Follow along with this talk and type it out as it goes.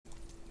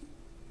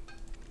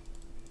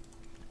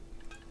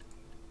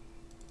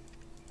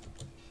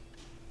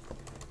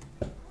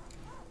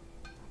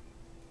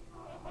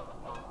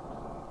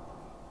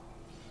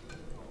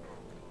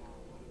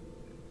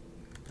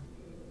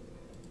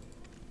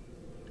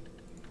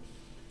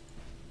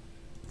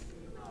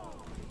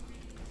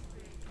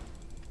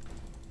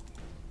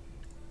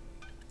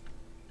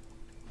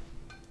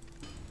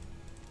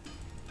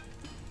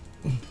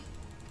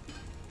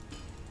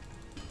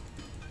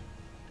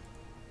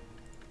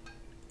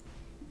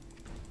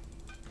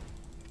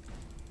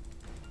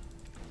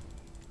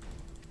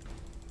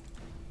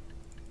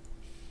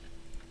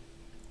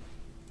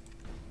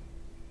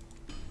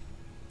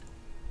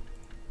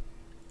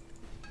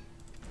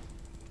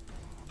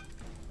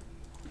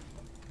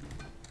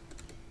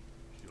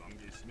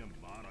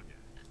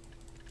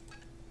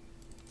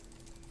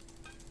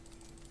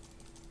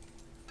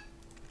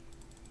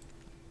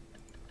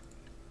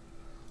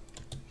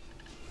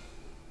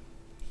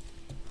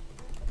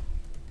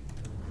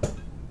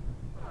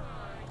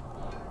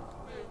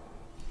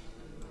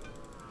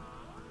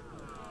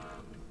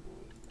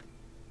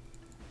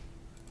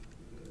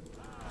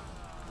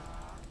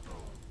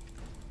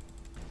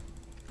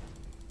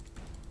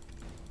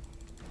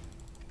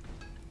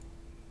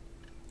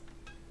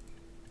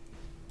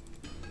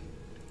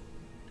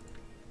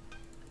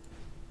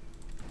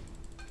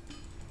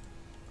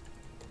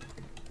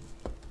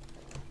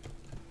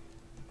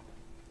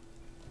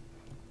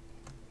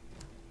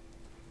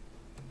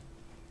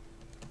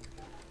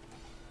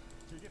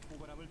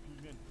보관함을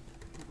빌면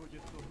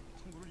그곳에서도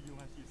창구를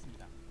이용할 수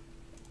있습니다.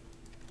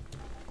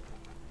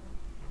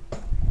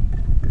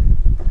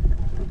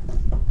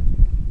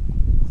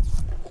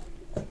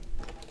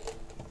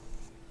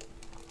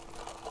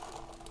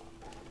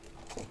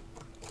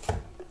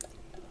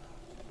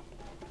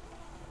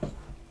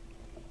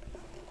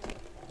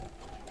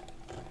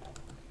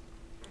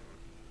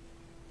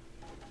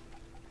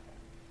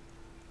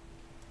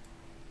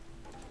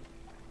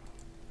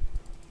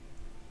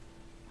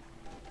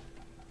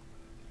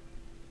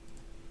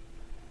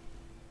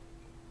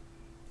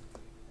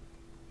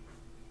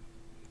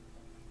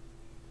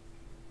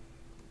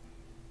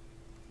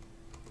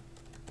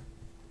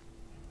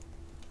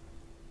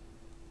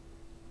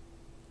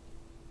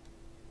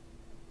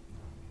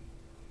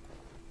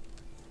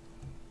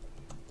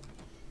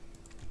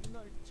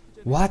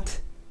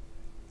 What?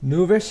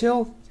 New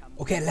version?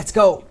 Okay, let's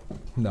go.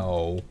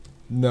 No.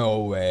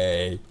 No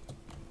way.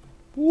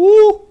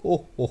 Woo!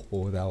 Oh, oh,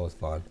 oh, that was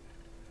fun.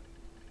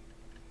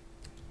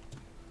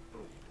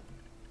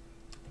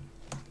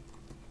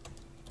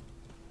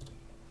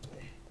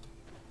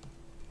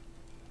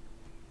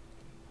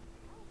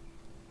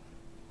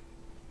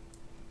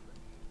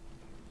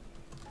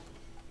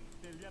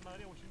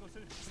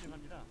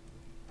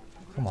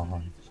 Come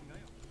on.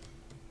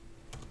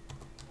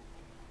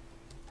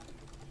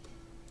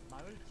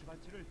 마을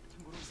집안채를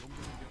창고로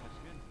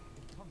연결하시면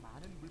더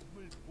많은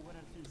물품을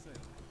보관할 수 있어요.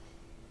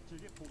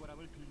 제게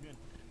보관함을 빌면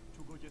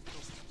주거지에서도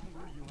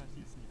창고를 이용할 수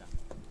있습니다.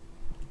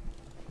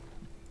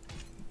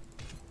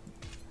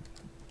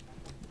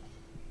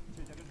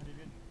 제작을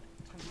하려면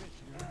창고의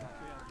재료를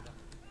바꿔야 합니다.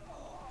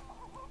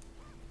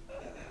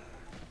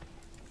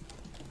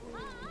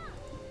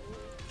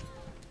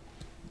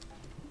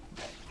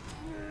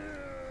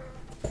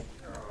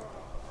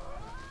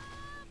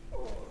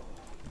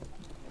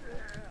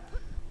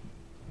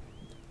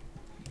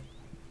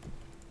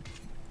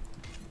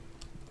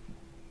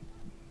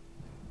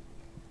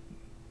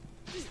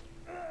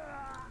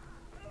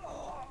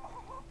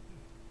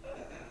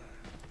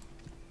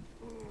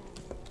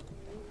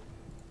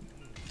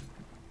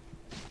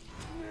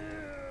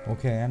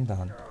 Okay, I'm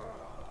done.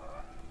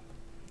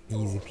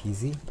 Easy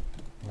peasy.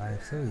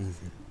 Life so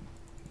easy.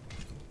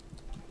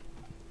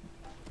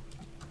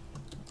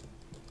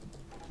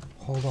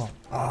 Hold on.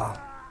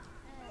 Ah!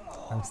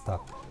 I'm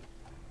stuck.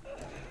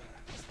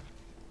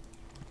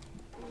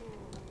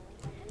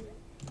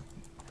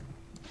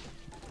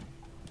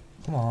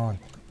 Come on.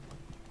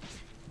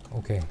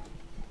 Okay.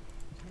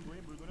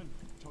 창고의 물건은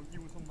전기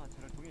운송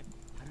마차를 통해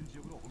다른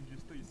지역으로 옮길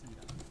수도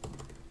있습니다.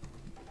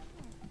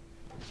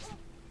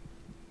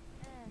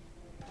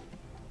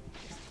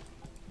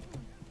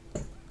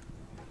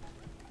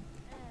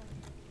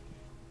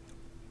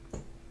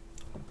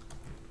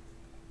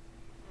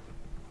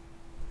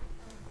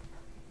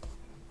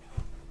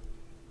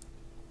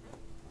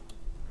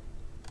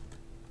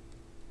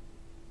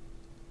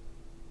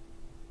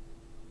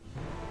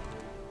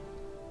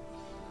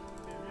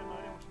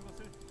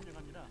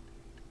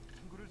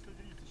 창고를 쓸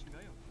일이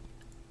있으신가요?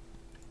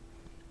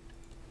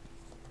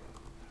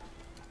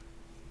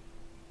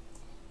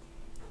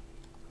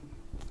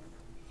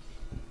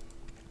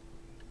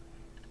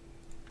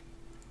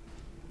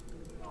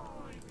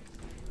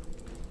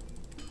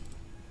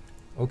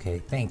 Okay,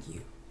 thank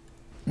you.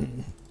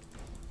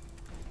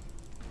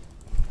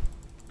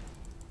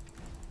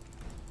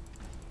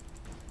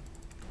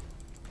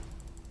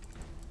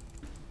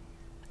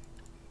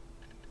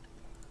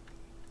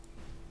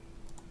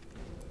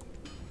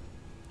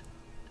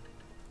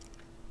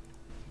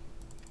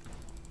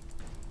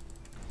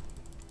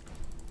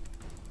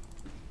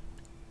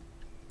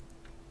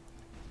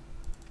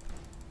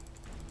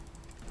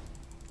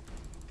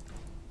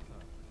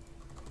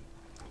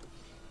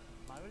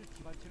 마을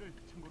집안채를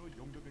창고로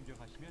용도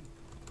변경하시면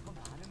더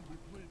많은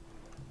물품을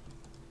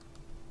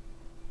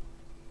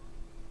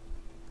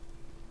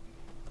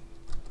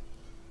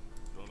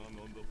떠난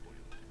언더포유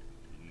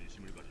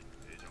인내심을 가진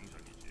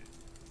대장장이지.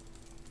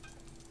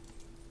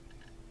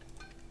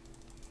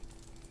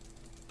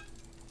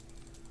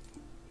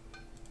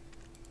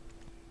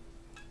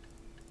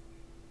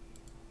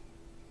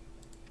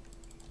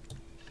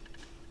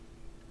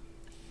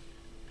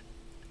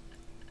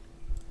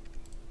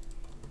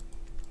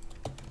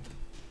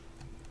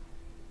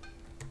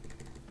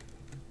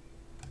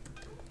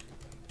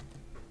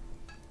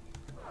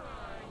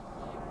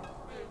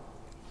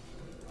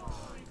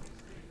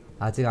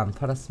 아직 안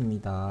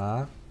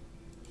팔았습니다.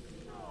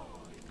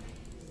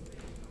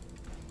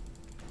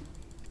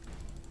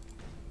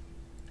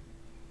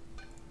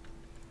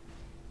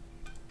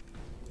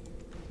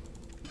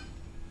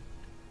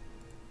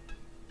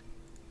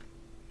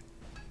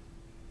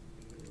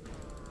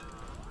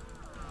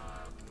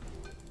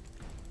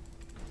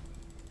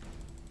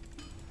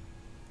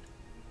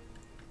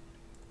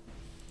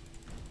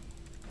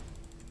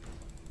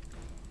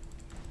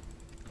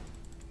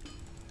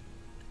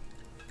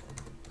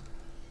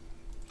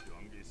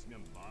 필요한 게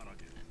있으면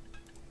말하게.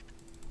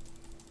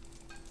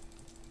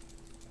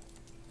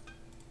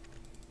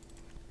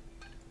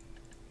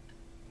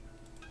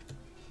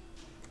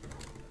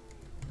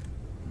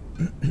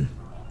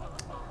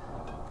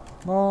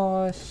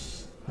 뭐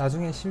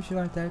나중에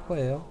심심할 때 할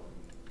거예요.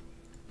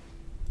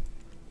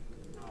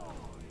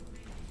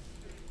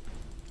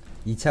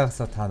 2차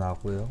학사 다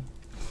나고요.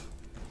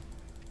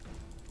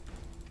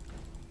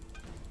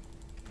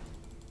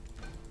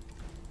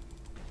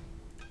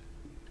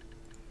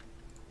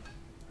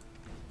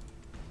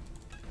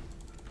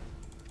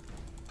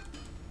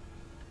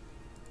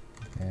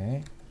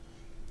 오케이.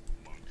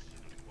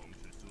 망치는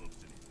멈출 수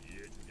없으니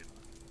이해해주게나.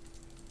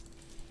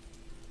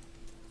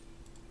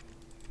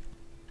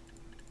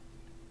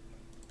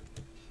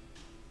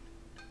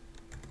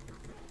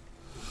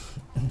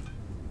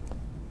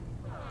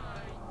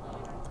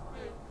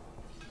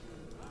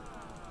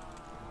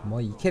 뭐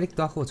이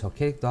캐릭도 하고 저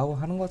캐릭도 하고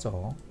하는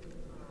거죠.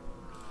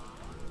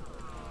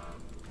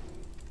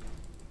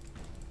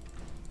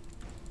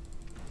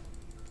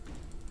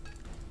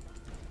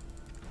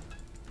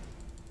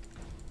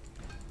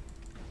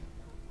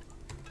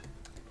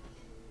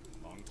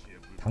 망치의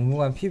불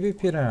당분간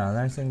PVP를 안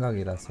할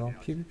생각이라서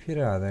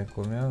PVP를 안 할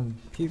거면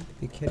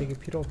PVP 캐릭이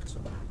필요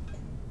없죠.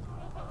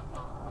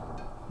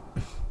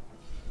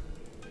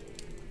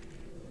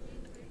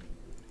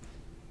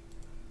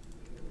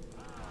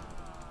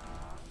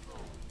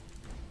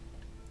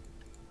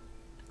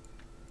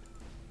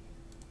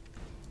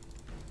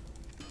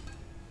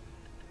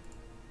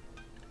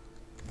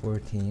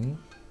 (14)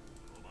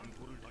 법한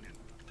도를 당했나?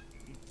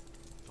 응?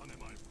 자네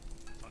말고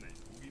자네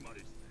속이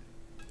말일세.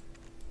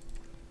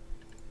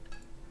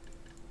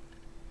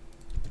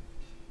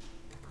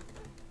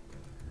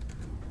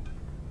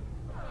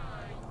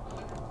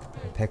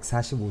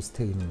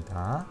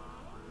 145스택입니다.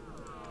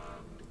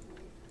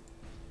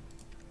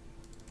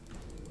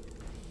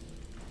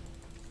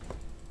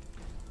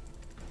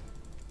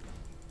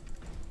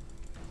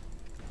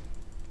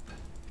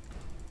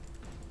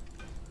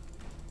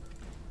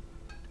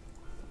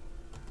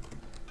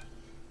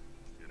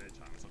 주변에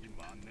장석이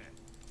많네.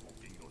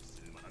 도끼로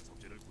쓸만한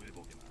석재를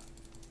구해보게나.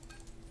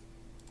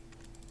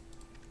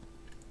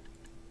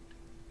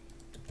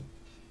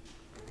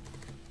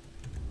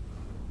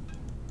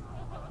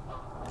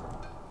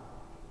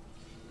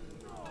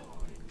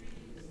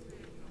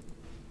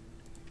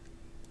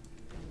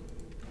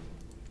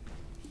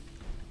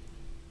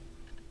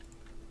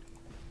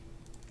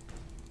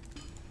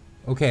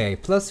 Okay,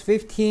 plus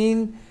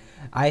 15.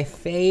 I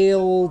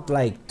failed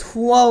like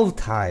 12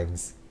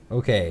 times.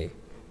 Okay.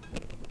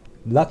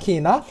 Lucky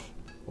enough?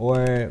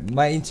 Or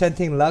my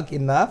enchanting luck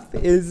enough?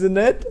 Isn't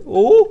it?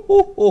 Oh,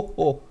 ho, ho,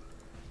 ho.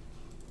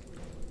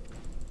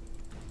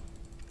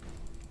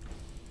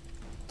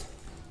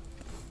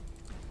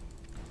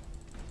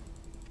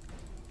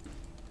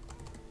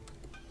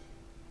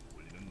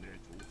 원리는 내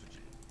조수지.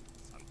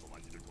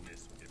 산토만지를 통해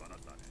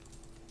소개받았다네.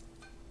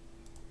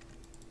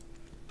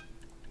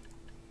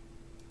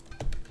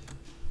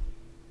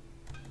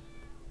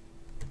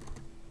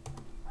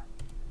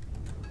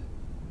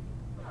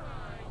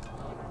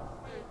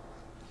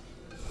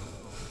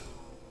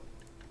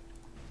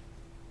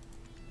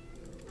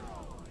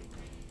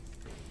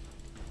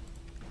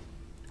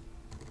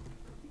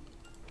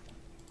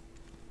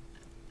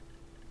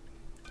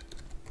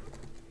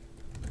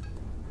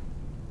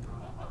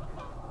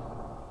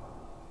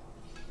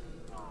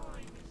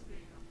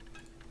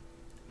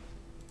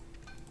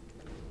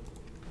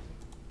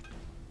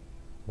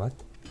 What?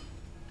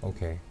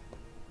 Okay.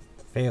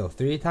 Fail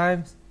 3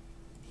 times?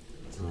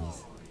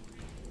 Jeez.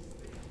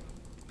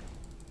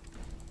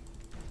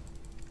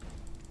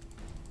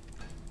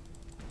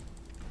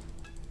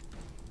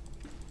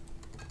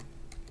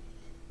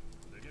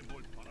 내게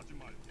뭘 바라지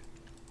말게.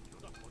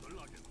 이러다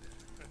거덜나겠네.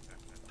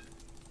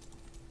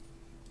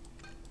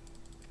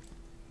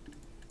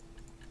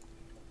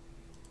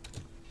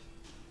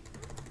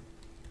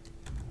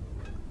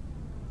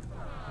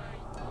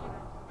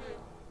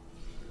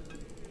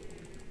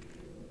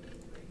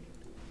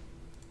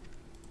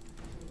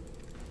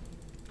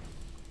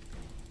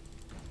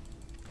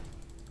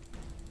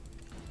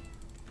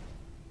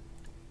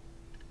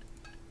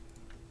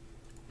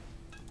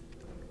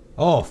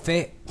 Oh,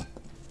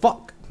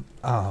 fuck.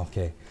 Oh,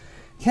 okay.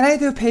 Can I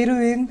do pay to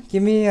win?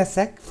 Give me a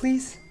sec,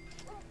 please.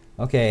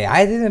 Okay,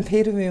 I didn't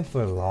pay to win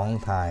for a long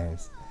time.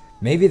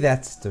 Maybe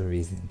that's the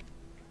reason.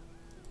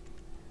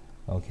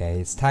 Okay,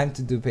 it's time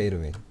to do pay to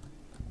win.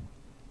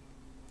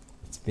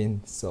 It's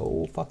been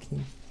so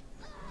fucking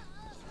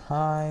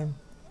time.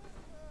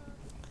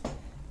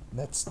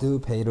 Let's do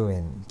pay to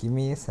win. Give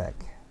me a sec.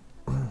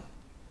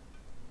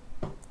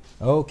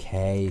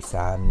 Okay,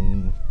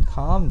 son.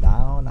 Calm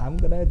down. I'm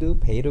gonna do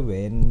pay to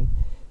win.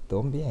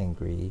 Don't be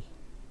angry.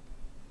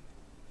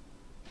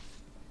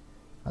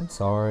 I'm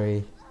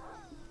sorry.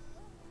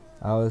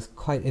 I was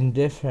quite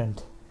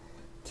indifferent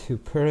to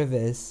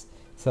Purvis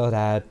so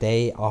that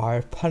they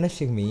are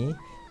punishing me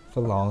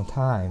for a long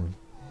time.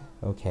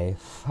 Okay,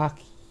 fuck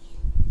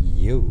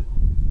you.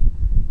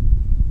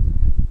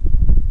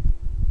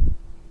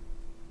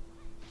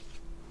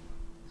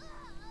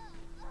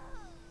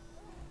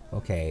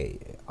 Okay,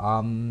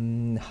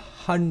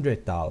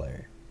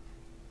 $100.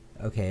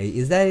 Okay,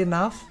 is that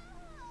enough?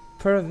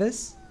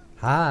 Purvis?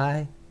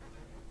 Hi.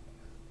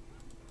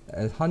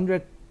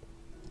 $100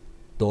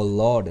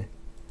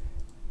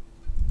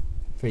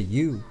 for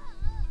you.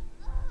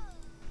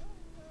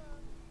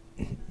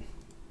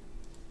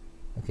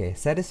 Okay,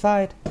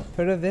 satisfied?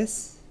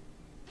 Purvis?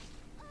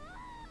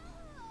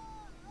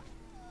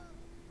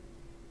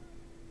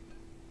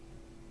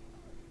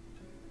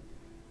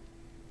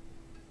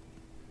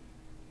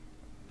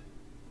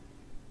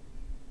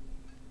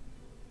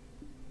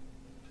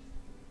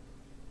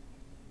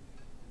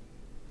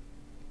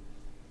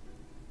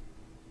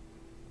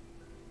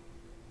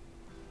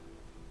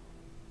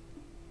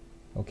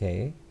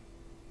 Okay.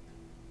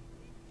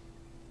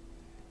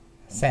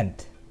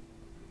 Sent.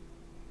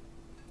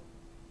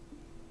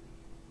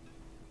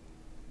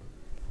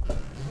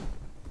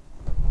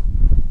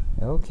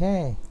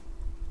 Okay.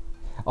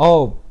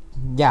 Oh,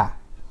 yeah.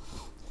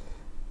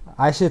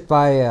 I should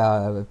buy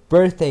a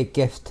birthday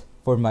gift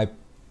for my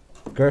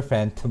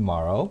girlfriend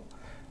tomorrow.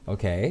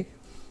 Okay.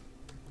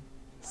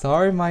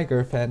 Sorry, my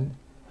girlfriend.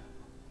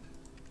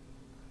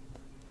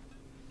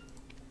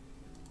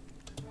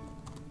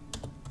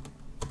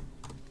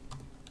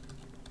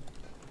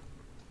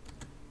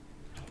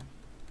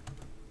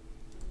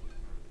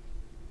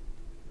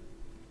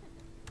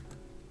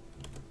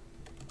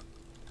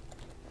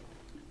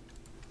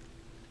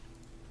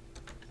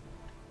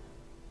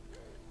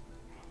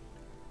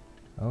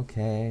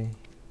 Okay.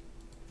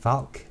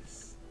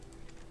 Falcus.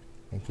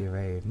 Thank you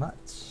very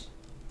much.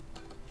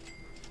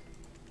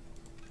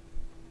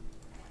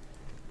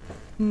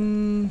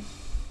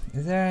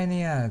 Is there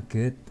any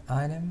good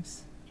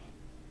items?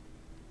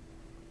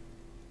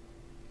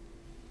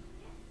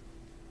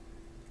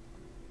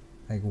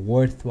 Like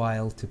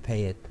worthwhile to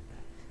pay it?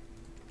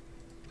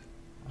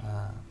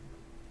 I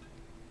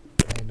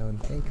don't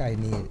think I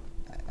need.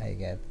 I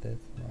get this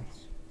much.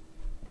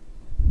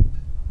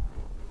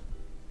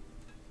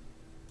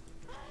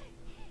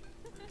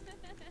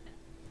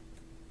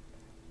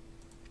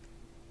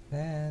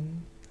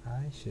 Then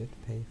I should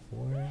pay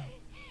for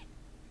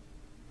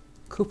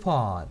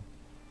coupon.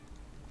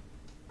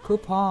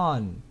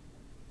 Coupon.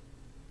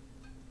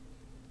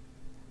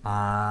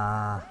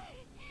 Ah.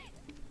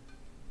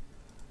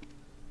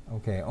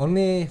 Okay,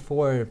 only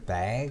for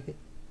bag,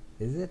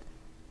 is it?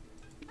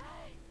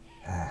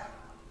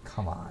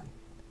 Come on.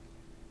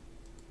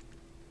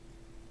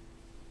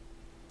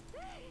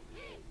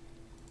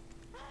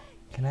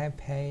 Can I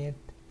pay it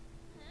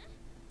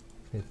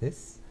with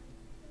this?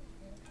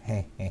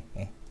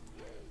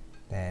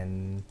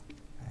 Then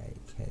I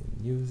can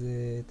use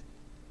it.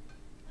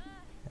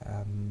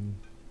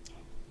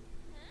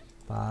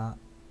 But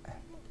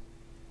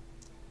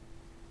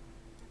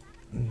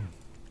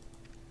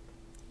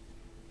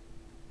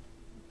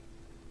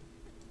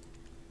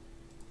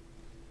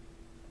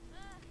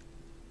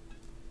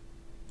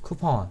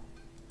coupon.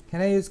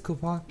 Can I use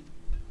coupon?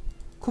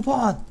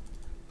 Coupon.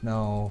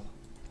 No.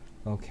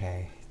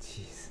 Okay.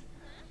 Jeez.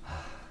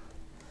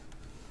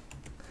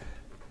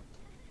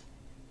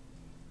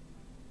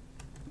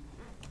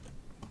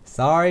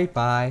 Sorry,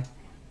 bye.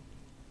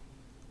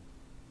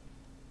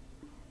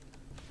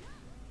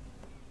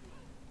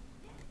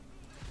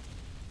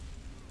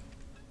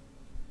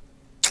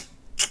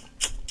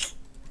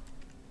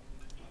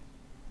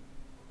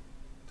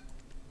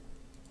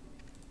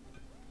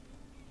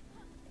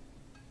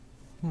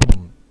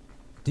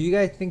 Do you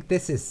guys think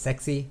this is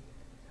sexy?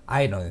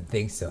 I don't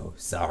think so.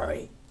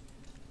 Sorry.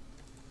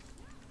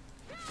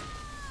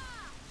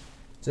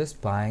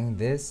 Just buying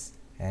this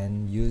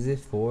and use it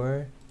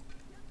for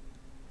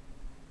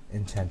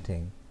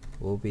enchanting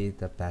will be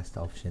the best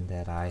option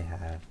that I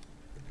have.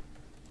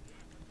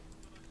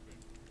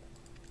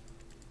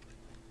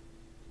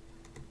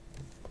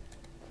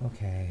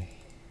 Okay.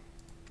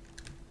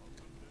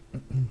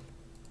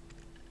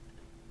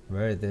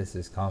 Where this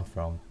is come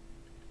from?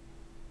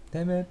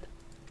 Damn it.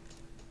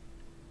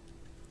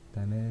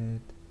 Damn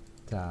it.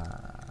 Da.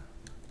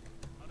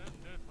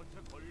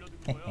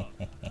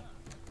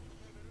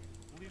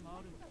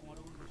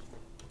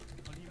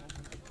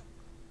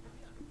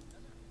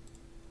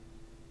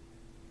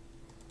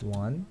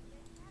 One,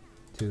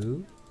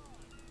 two,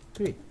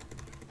 three.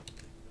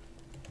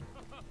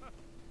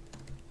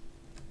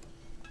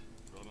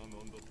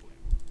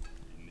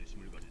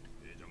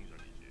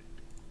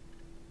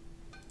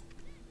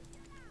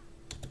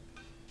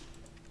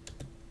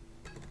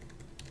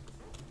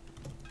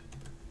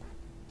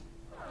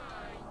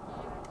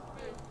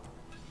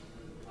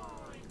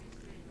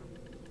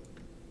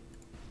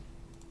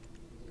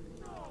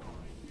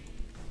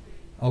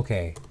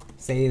 Okay,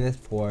 save it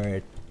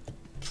for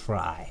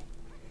try.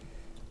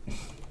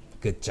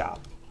 Good job.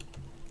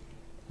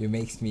 You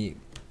makes me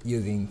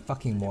using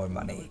fucking more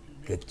money.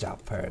 Good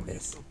job,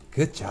 Purvis.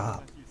 Good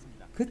job. 수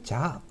있습니다. Good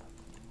job.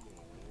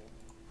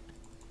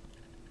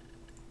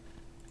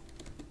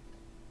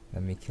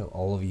 Let me kill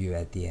all of you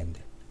at the end.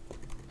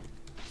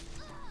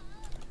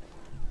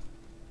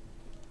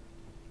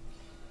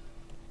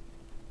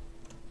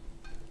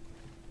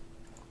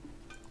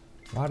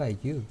 What are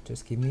you?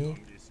 Just give me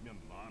관계 있으면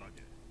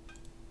말하게.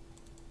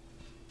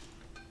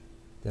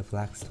 the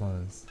black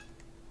stones.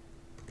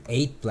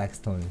 8 black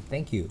stones.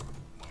 Thank you.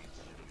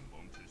 망치는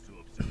멈출 수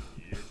없으니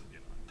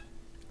이해주게나.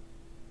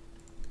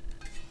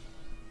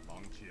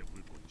 망치의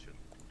불꽃은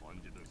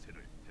언제든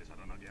새를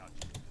되살아나게 하지.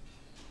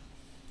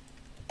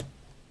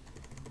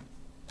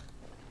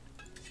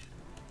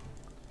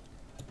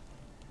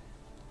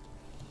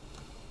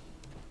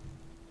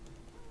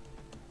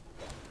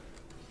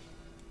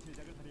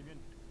 제작을 하려면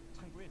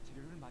창고에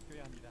재료를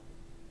맡겨야 합니다.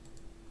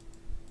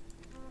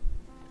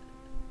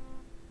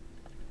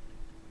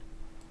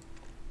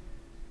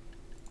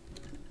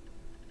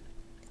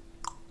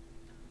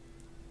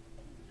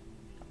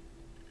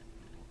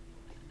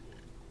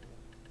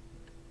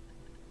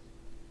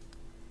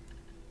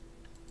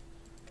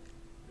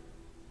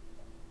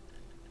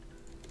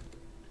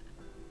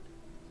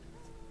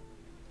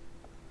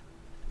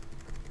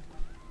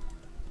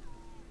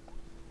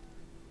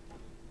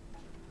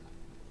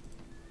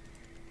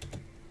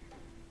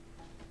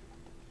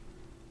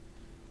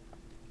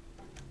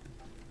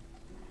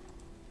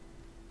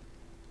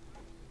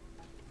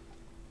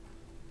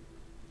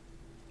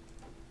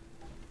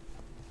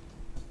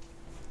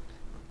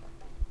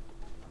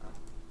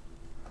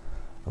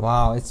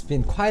 Wow, it's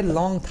been quite a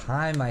long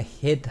time I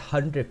hit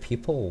 100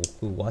 people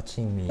who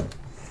watching me.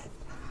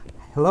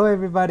 Hello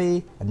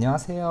everybody.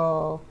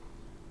 안녕하세요.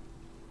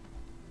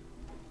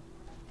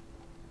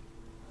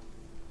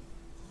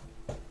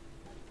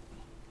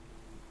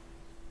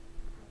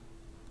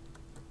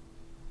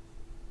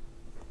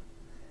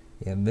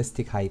 Yeah,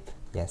 mystic hype.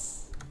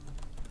 Yes.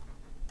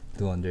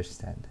 Do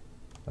understand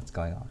what's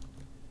going on.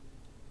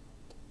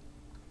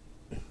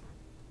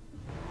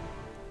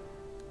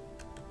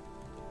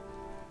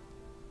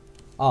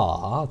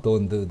 Aw,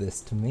 don't do this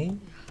to me.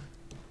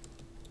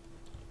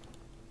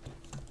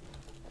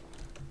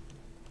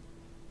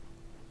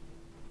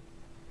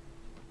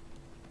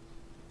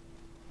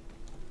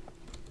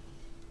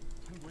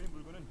 창고의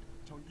물건은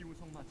전기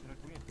운송 마차를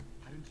통해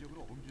다른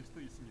지역으로 옮길 수도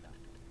있습니다.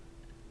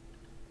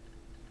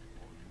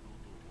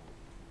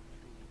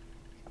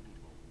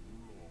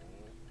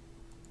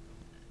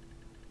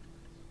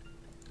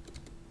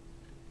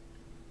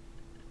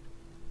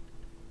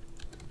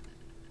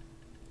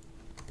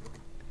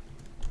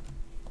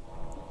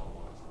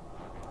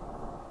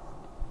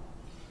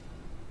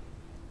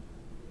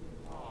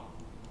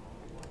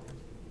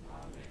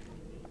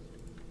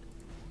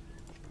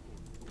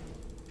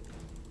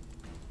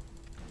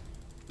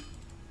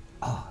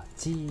 Oh,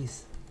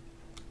 jeez.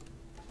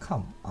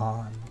 Come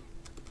on.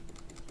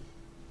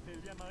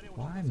 벨리아 마을에 오신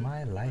Why 것을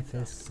my life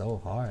is so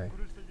hard?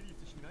 창고를 쓸 일이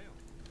있으신가요?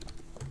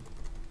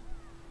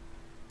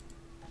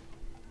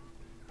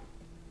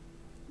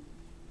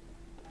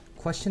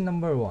 Question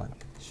number 1.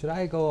 Should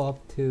I go up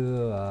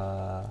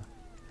to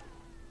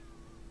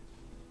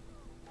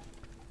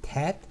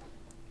TED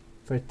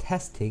for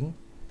testing?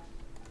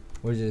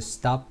 Or just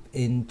stop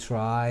in,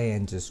 try,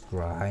 and just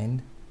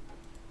grind?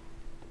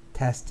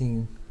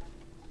 Testing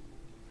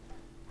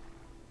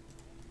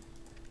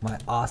my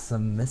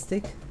awesome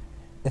mystic?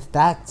 If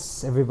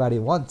that's everybody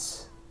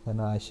wants, then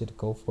I should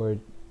go for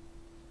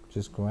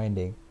just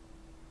grinding.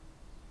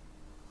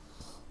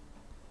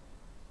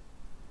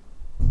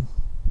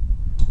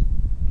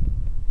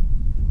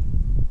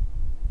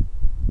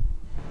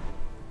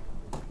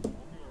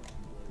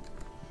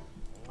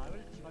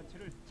 마을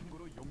기반체를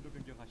창고로 용도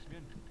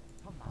변경하시면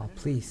더 Oh, 많은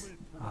please. 물품을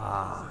보관할 수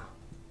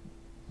있어요.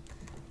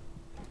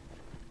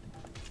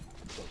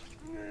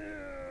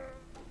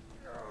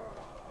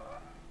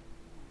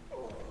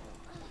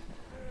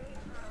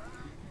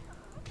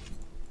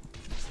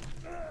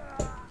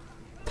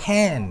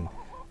 Pen!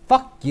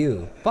 Fuck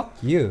you! Fuck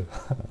you!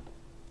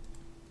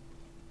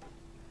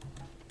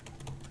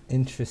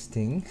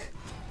 Interesting.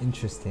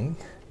 Interesting.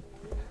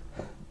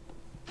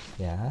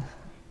 Yeah.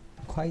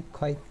 Quite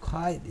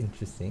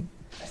interesting.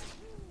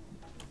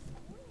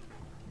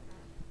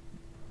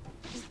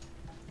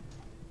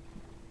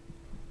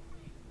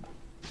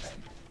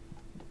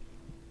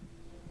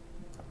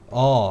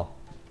 Oh.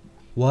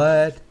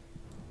 What?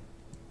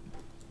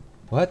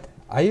 What?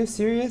 Are you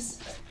serious?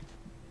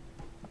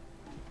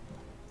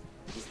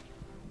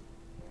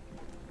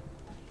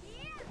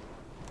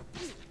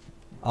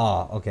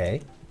 Oh,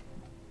 okay.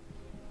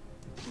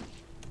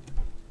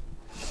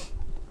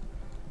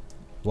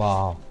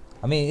 Wow.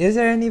 I mean, is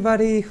there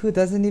anybody who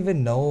doesn't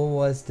even know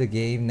what's the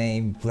game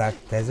name Black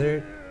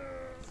Desert?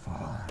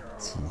 Oh,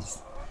 jeez.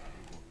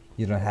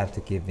 You don't have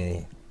to give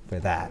me for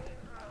that.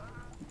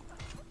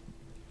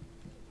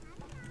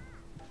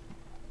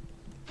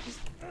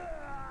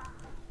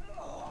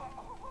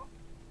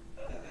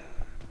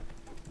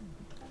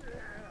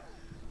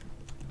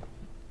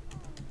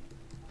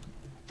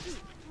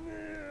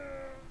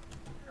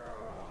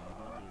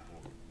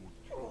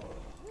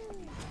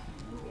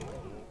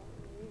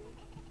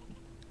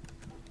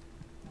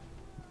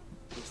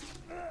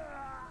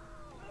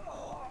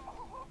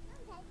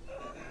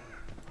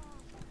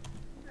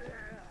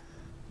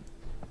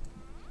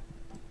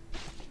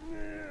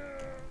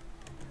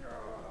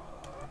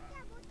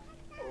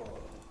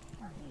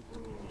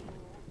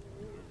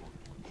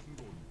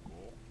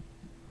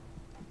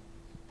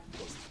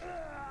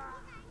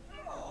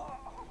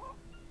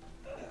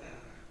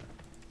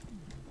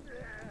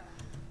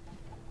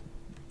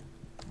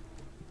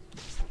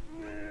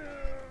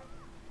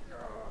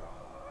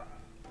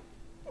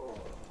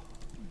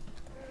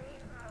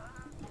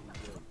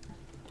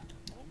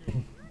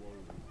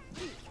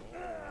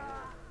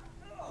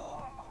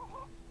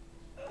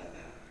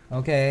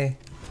 Okay.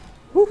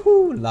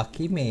 Woohoo!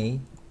 Lucky me.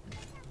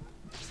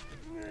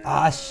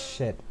 Ah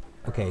shit.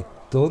 Okay,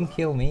 don't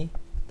kill me.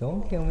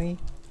 Don't kill me.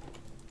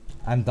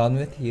 I'm done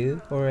with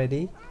you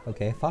already.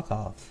 Okay, fuck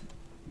off.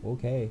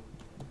 Okay.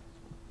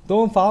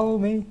 Don't follow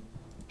me.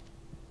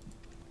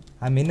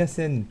 I'm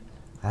innocent.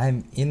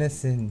 I'm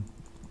innocent.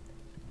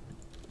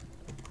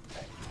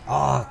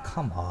 Oh,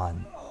 come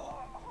on.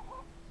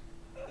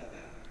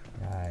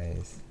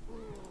 Guys.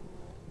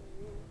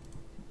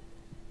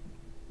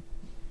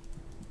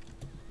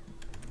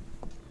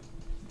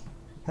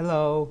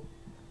 Hello.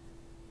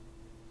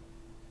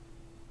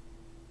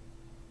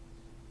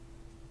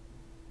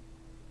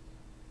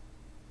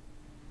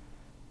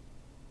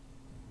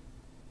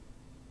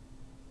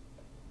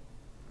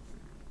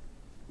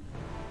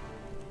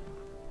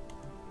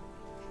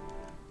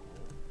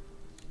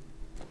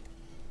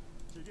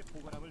 제게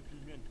보관함을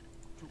빌면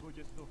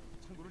주거지에서도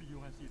창고를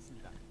이용할 수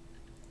있습니다.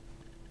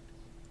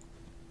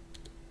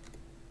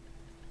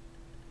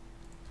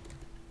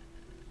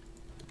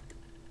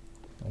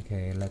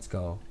 Okay, let's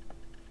go.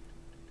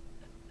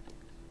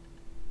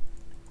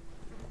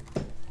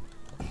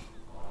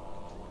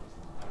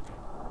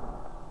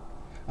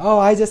 Oh,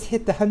 I just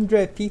hit the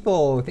 100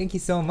 people. Thank you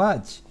so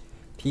much.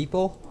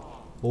 People?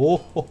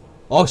 Oh,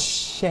 oh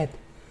shit.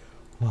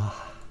 Wow.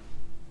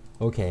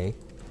 Okay.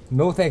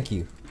 No thank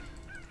you.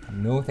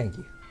 No thank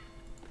you.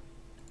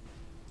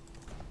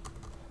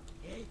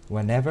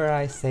 Whenever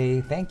I say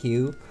thank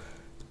you,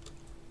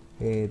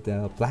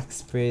 the black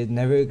spirit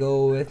never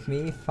go with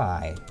me.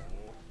 Fine.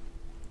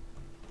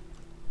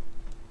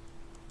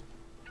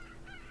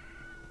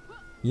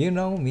 You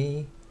know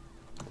me,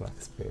 black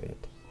spirit.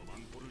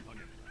 엄한 꼴을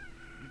당했다.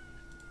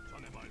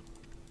 자네 말고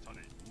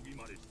자네 무기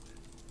말이지.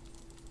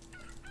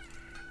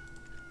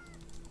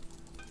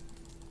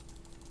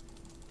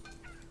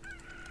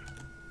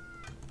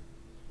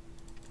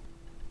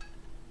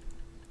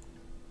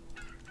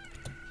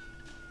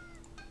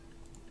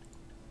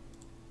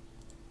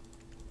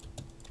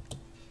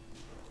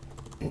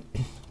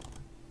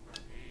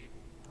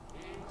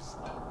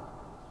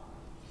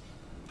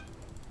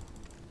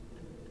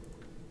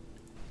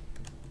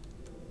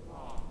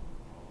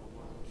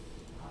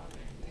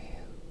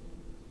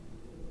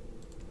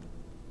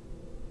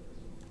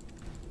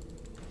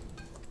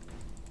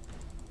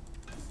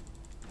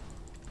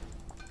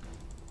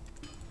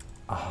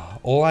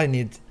 All I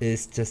need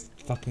is just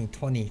fucking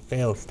 20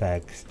 fail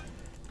stacks.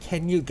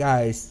 Can you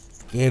guys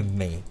give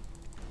me?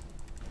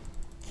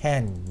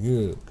 Can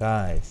you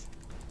guys?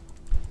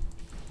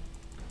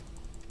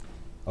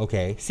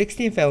 Okay,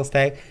 16 fail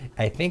stack.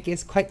 I think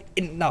it's quite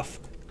enough.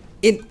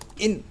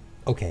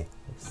 Okay,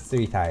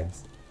 3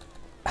 times.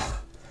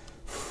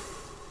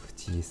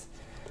 Jeez.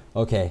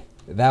 Okay,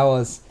 that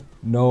was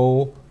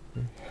no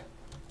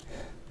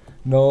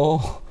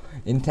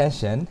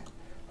intention.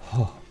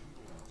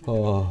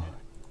 Oh.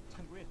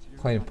 창고에 재료를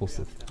Quite 맡겨야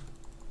impulsive. 합니다.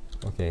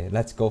 Okay,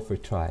 let's go for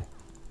try.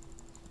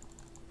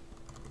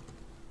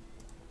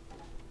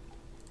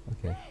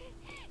 Okay.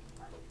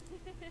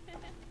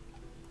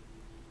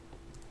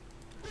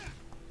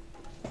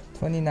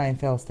 $29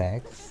 fail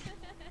stacks.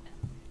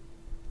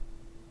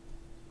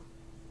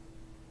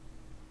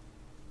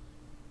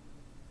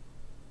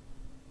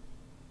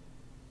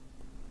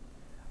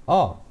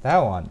 Oh, that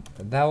one.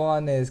 That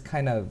one is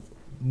kind of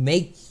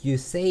make you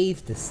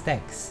save the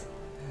stacks.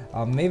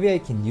 Maybe I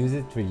can use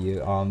it for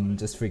you.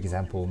 Just for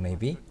example,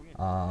 maybe.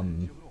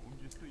 지역으로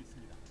옮길 수도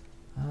있습니다.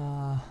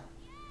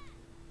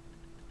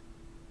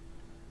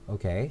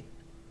 Okay.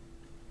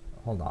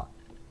 Hold on.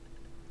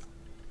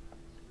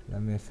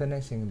 Let me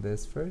finishing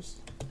this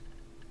first.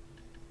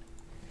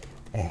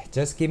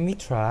 Just give me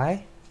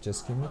try.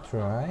 Just give me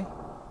try.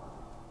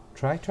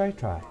 Try.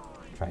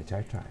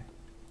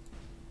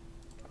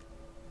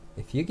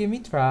 If you give me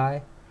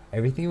try,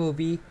 everything will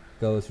be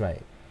goes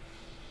right.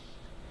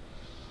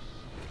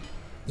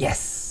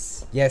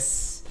 Yes!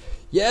 Yes!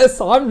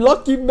 Yes! I'm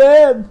lucky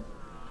man!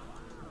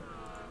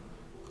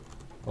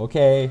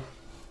 Okay.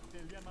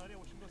 델리아 마을에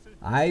오신 것을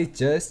I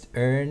just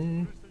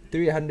earned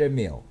 300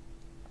 mil.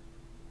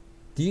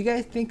 Do you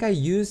guys think I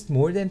used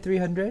more than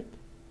 300?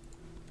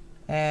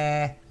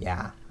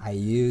 Yeah, I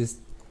used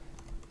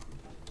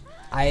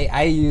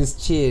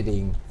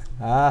cheating.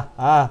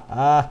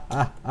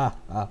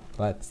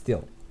 But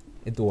still,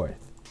 it's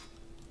worth.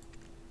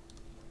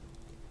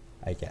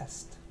 I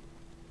guessed.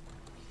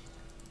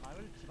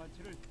 마을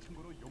기반체를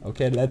창고로 이용.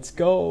 Okay, let's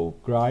go.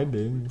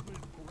 Grinding.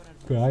 보관할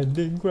수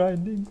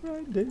Grinding.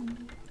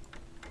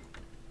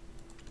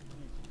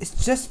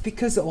 It's just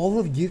because of all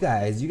of you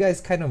guys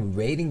kind of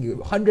waiting,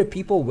 100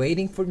 people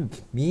waiting for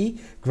me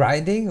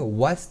grinding.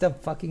 What's the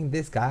fucking,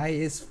 this guy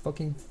is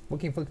fucking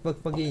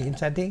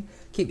enchanting,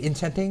 keep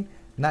enchanting,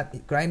 not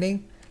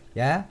grinding.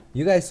 Yeah,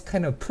 you guys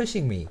kind of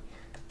pushing me.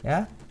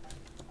 Yeah,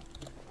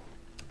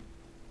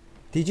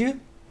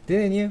 didn't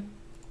you?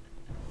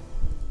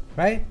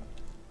 Right?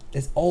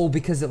 It's all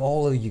because of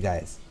all of you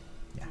guys.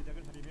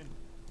 제작을 하려면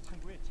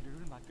창고에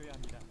재료를 맡겨야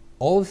합니다.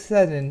 All of a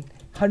sudden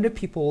 100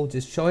 people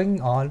just showing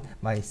on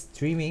my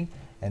streaming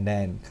and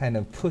then kind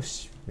of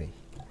push me.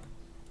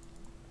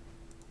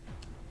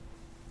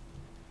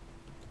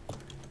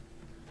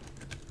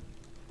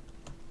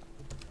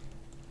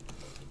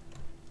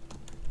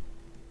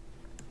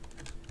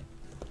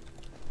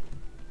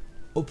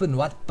 Open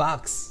what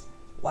box?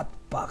 What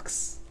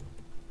box?